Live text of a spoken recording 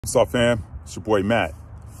What's up, fam? It's your boy Matt.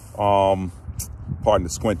 Pardon the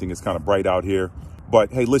squinting, it's kind of bright out here.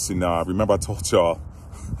 But hey, listen, remember I told y'all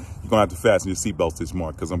you're gonna have to fasten your seatbelts this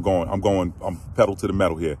month because I'm pedal to the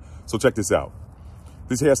metal here. So check this out.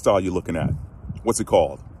 This hairstyle you're looking at, what's it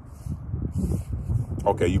called?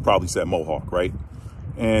 Okay, you probably said mohawk, right?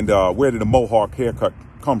 And where did the mohawk haircut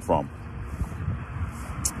come from?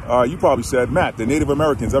 You probably said, Matt, the Native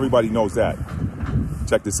Americans, everybody knows that.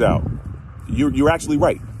 Check this out. You're actually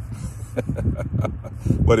right.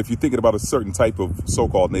 But if you're thinking about a certain type of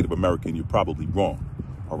so-called Native American, you're probably wrong.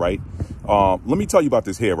 All right. Let me tell you about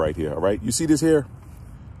this hair right here. All right. You see this hair?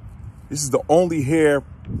 This is the only hair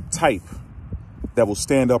type that will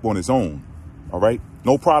stand up on its own. All right.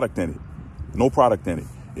 No product in it. No product in it.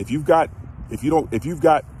 If you've got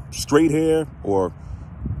straight hair, or,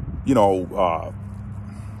 you know, I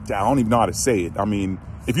don't even know how to say it. I mean,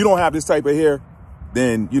 if you don't have this type of hair,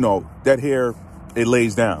 then, you know, that hair, it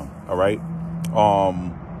lays down. All right.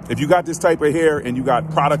 If you got this type of hair and you got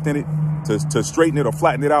product in it to straighten it or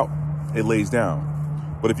flatten it out, it lays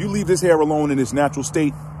down. But if you leave this hair alone in its natural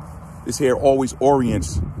state, this hair always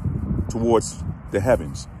orients towards the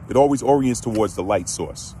heavens. It always orients towards the light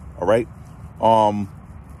source. All right. I'm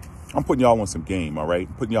putting y'all on some game. All right.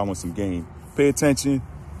 Putting y'all on some game. Pay attention.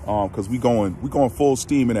 Cause we going full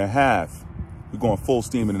steam and a half. We're going full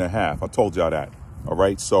steam and a half. I told y'all that. All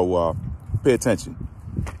right. So, pay attention.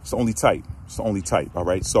 It's the only type. It's the only type. All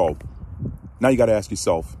right. So now you got to ask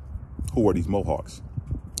yourself, who are these Mohawks?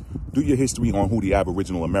 Do your history on who the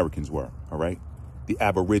Aboriginal Americans were. All right. The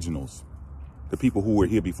Aboriginals, the people who were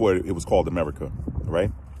here before it was called America. All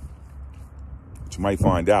right. But you might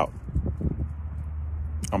find out.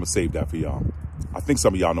 I'm going to save that for y'all. I think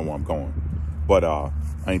some of y'all know where I'm going, but I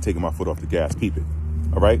ain't taking my foot off the gas. Peep it.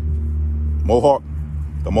 All right. Mohawk,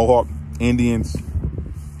 the Mohawk Indians,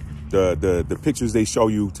 the pictures they show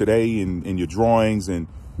you today in your drawings and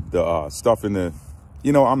the stuff in the,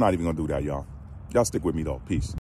 you know, I'm not even gonna do that, y'all. Y'all stick with me though. Peace.